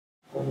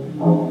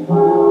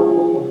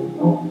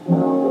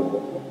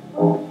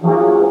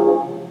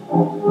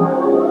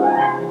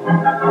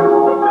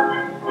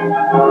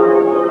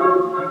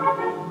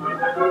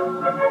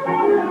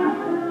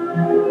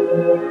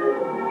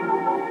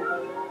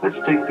Let's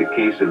take the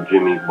case of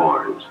Jimmy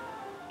Barnes.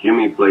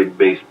 Jimmy played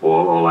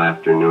baseball all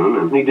afternoon,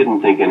 and he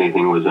didn't think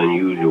anything was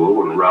unusual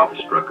when Ralph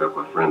struck up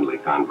a friendly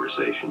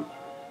conversation.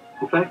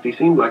 In fact, he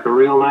seemed like a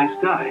real nice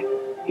guy.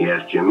 He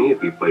asked Jimmy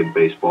if he played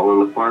baseball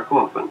in the park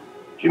often.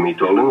 Jimmy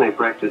told him they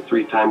practiced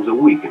 3 times a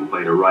week and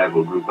played a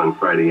rival group on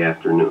Friday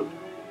afternoon.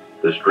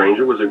 The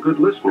stranger was a good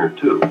listener,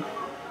 too.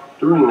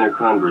 During their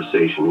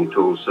conversation, he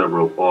told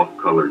several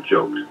off-color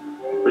jokes,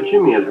 but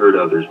Jimmy had heard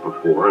others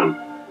before, and,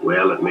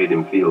 well, it made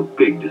him feel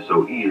big to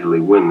so easily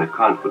win the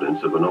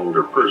confidence of an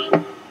older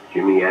person.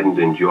 Jimmy hadn't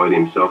enjoyed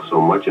himself so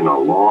much in a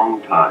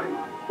long time.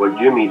 What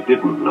Jimmy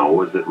didn't know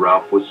was that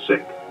Ralph was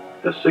sick,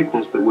 a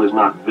sickness that was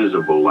not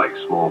visible like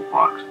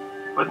smallpox,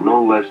 but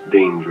no less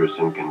dangerous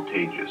and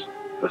contagious,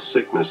 a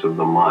sickness of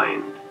the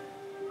mind.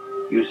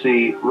 You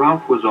see,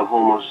 Ralph was a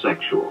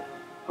homosexual,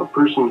 a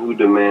person who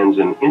demands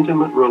an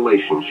intimate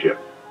relationship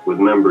with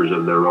members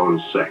of their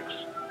own sex.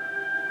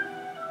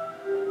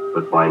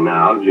 But by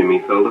now, Jimmy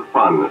felt a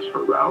fondness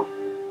for Ralph,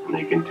 and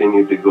they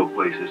continued to go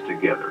places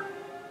together.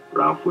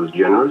 Ralph was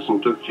generous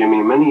and took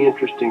Jimmy many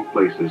interesting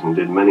places and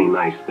did many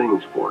nice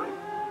things for him.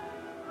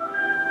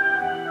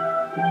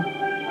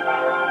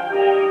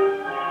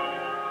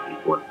 He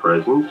bought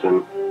presents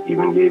and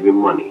even gave him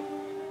money,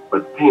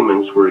 but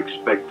payments were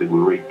expected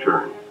in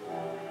return.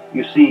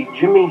 You see,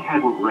 Jimmy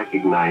hadn't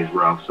recognized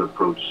Ralph's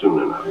approach soon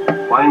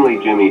enough.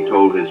 Finally, Jimmy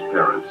told his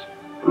parents,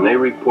 and they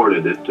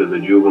reported it to the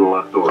juvenile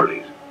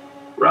authorities.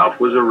 Ralph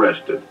was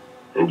arrested,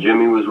 and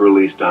Jimmy was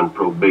released on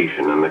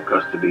probation in the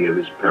custody of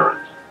his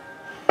parents.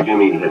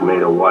 Jimmy had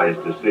made a wise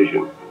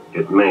decision.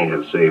 It may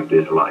have saved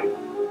his life.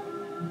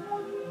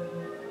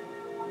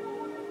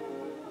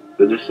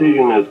 The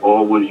decision is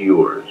always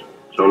yours,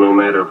 so no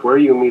matter where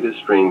you meet a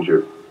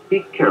stranger,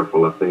 be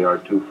careful if they are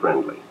too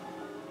friendly,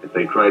 if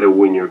they try to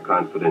win your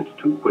confidence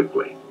too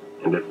quickly,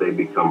 and if they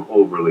become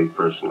overly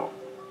personal.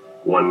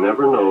 One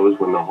never knows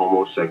when the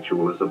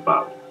homosexual is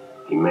about.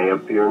 He may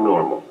appear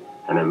normal,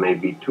 and it may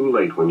be too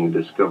late when you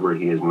discover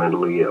he is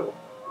mentally ill.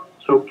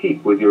 So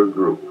keep with your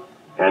group,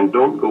 and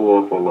don't go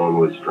off alone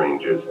with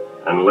strangers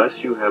unless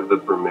you have the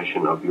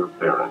permission of your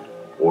parent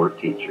or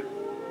teacher.